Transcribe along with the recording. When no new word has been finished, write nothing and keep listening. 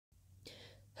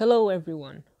Hello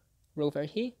everyone, Rover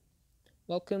here.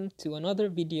 Welcome to another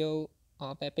video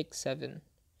of Epic 7.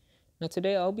 Now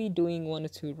today I'll be doing 1 or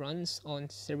 2 runs on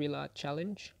Serila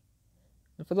challenge.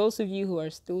 And for those of you who are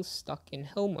still stuck in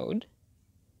hell mode,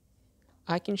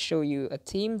 I can show you a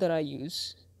team that I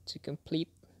use to complete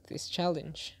this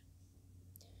challenge.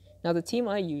 Now the team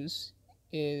I use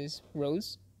is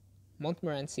Rose,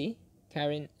 Montmorancy,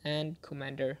 Karin, and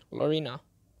Commander CLorina.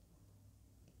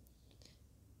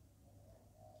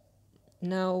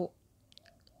 Now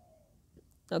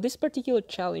this particular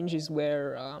challenge is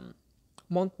where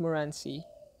Montmorancy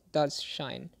does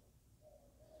shine.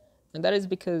 And that is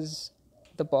because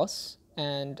the boss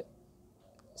and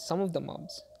some of the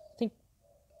mobs, I think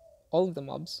all of the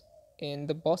mobs in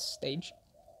the boss stage,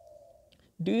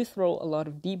 do throw a lot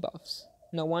of debuffs.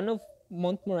 Now one of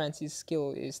Montmorancy's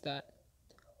skill is that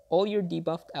all your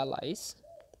debuffed allies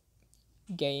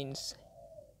gains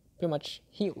pretty much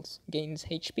heals, gains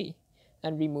HP,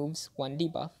 and removes 1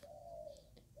 debuff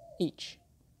each.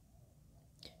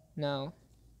 Now,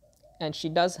 and she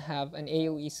does have an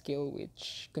AoE skill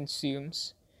which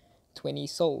consumes 20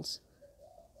 souls.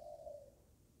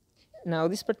 Now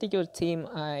this particular team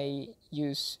I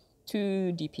use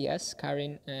 2 DPS,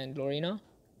 Karin and CLorina,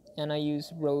 and I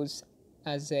use Rose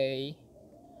as kind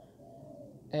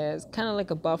of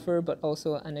like a buffer, but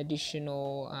also an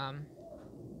additional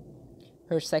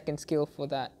her second skill for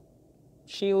that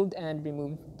shield and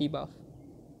remove debuff,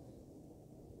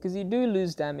 because you do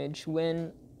lose damage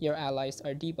when your allies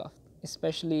are debuffed,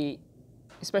 especially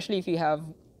if you have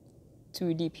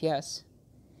 2 DPS.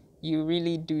 You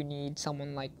really do need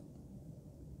someone like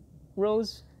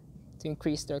Rose to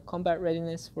increase their combat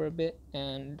readiness for a bit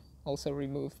and also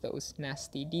remove those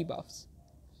nasty debuffs.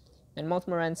 And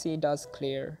Montmorancy does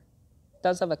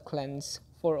have a cleanse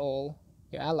for all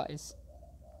your allies.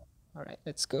 Alright,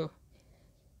 let's go.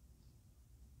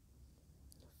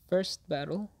 First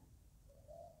battle.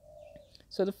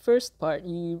 So the first part,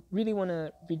 you really want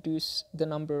to reduce the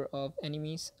number of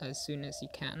enemies as soon as you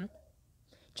can,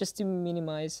 just to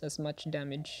minimize as much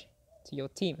damage to your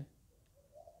team.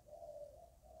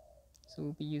 So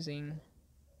I'll be using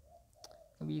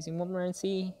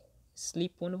Montmorancy,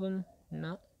 sleep one of them,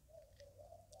 no.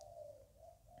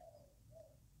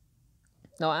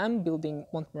 Now I'm building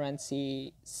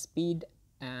Montmorancy speed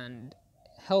and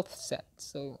health set,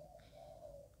 so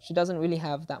she doesn't really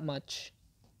have that much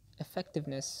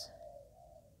effectiveness.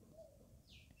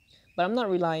 But I'm not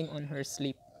relying on her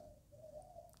sleep,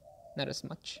 not as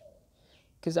much,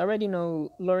 because I already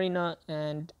know CLorina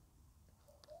and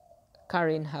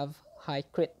Karin have high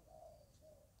crit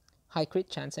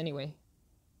chance anyway.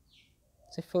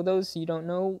 So for those you don't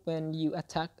know, when you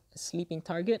attack a sleeping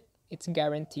target, it's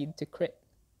guaranteed to crit.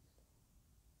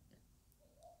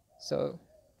 So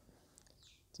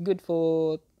it's good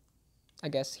for, I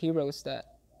guess, heroes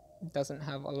that doesn't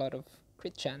have a lot of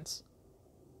crit chance.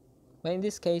 But in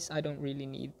this case, I don't really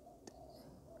need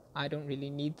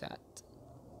that.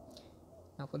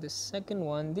 Now for the second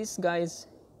one, this guy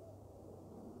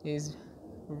is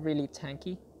really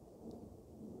tanky.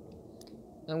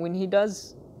 And when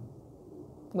his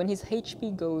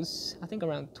HP goes, I think,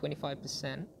 around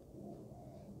 25%,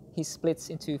 he splits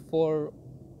into 4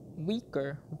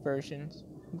 weaker versions,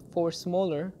 4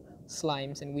 smaller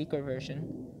slimes and weaker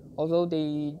version. Although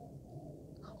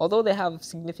they have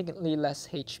significantly less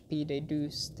HP, they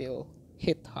do still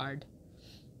hit hard.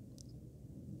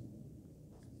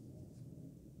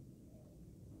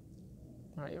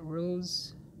 Alright,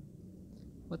 Rose.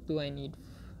 What do I need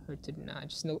her to do now?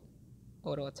 Just no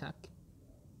auto attack.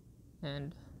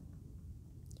 And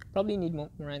probably need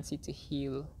Montmorancy to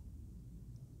heal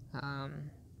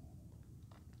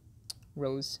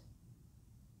Rose.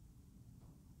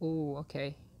 Oh,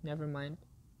 okay. Never mind.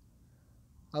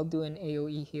 I'll do an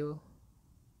AoE heal.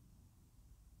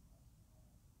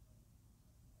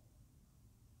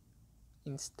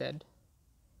 Instead.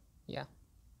 Yeah.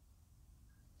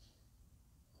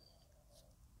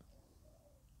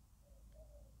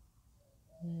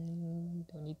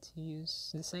 Don't need to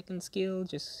use the second skill,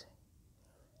 just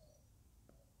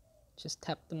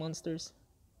tap the monsters.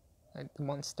 The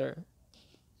monster.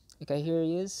 Okay, here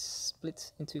he is,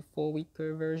 split into 4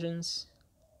 weaker versions.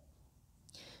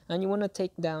 And you want to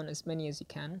take down as many as you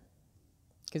can,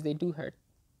 because they do hurt.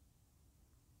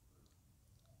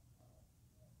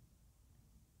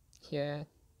 Yeah.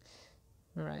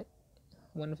 Alright.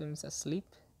 One of them is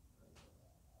asleep.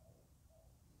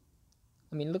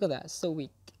 I mean, look at that, so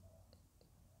weak.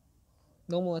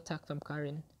 Normal attack from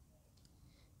Karin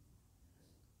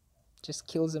just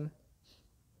kills him.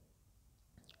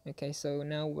 Okay, so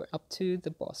now we're up to the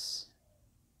boss.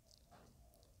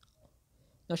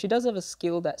 Now she does have a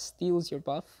skill that steals your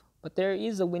buff, but there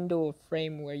is a window of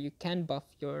frame where you can buff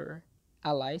your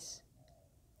allies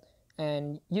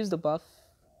and use the buff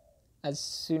as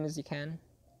soon as you can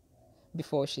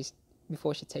before she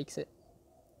takes it.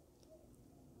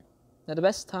 Now the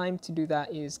best time to do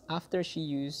that is after she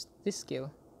used this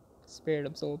skill, Spirit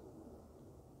Absorb.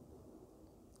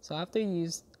 So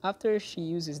after she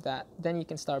uses that, then you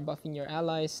can start buffing your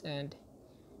allies, and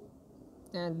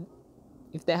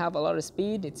if they have a lot of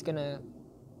speed, it's gonna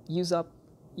use up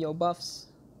your buffs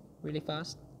really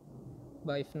fast.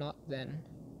 But if not, then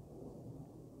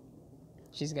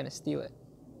she's gonna steal it.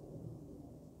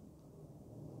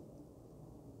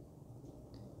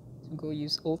 So go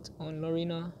use ult on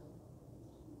CLorina.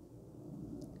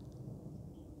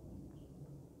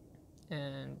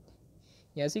 And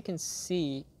yeah, as you can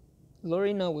see,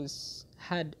 CLorina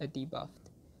had a debuff,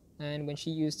 and when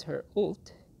she used her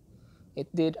ult, it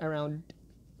did around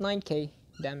 9k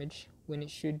damage when it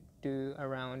should do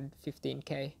around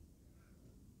 15k.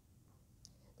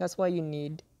 That's why you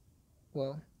need,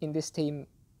 well, in this team,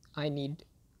 I need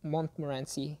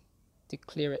Montmorancy to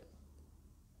clear it.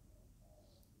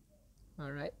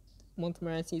 Alright,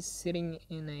 Montmorancy is sitting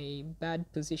in a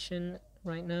bad position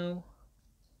right now.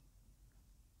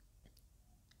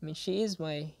 I mean, she is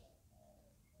my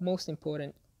most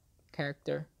important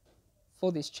character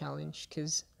for this challenge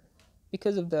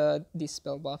because of these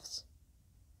spell buffs.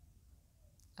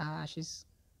 Is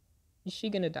she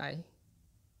gonna die?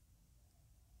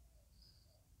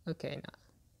 Okay, nah.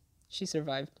 She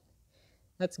survived.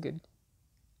 That's good.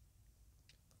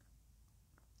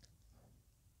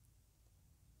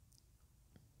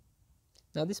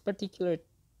 Now this particular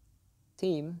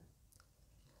team,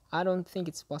 I don't think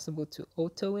it's possible to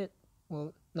auto it.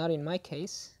 Well, not in my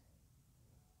case.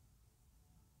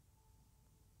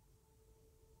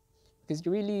 Because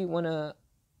you really want to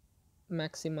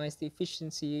maximize the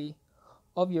efficiency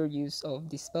of your use of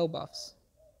the spell buffs.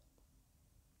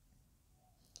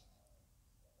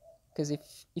 Because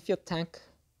if your tank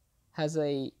has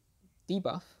a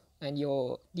debuff and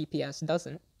your DPS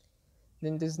doesn't,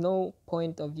 then there's no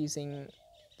point of using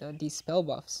these spell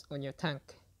buffs on your tank,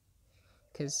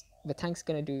 because the tank's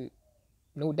gonna do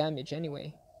no damage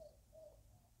anyway.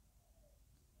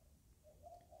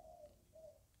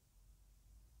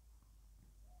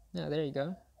 Now there you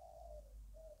go.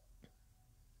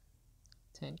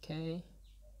 10k.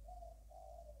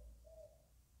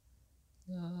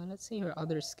 Let's see her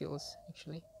other skills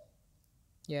actually.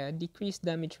 Yeah, decreased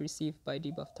damage received by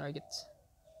debuff targets.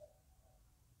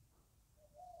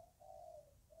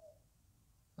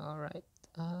 Alright.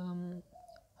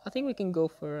 I think we can go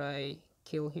for a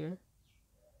kill here.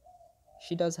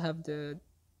 She does have the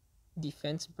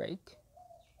defense break.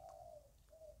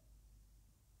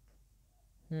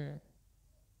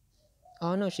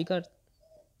 Oh no, she got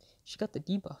the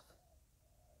debuff.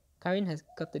 Karin has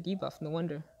got the debuff, no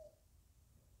wonder.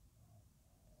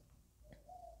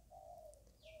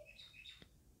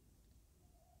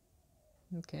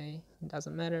 Okay, it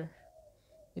doesn't matter.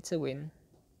 It's a win.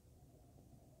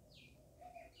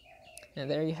 And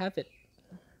there you have it.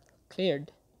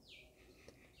 Cleared.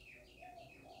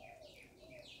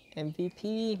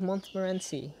 MVP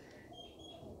Montmorancy.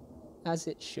 As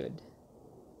it should.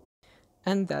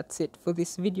 And that's it for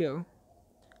this video.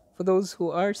 For those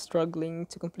who are struggling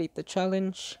to complete the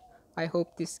challenge, I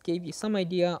hope this gave you some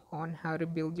idea on how to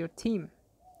build your team.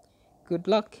 Good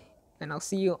luck, and I'll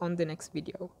see you on the next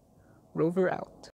video. Rover out.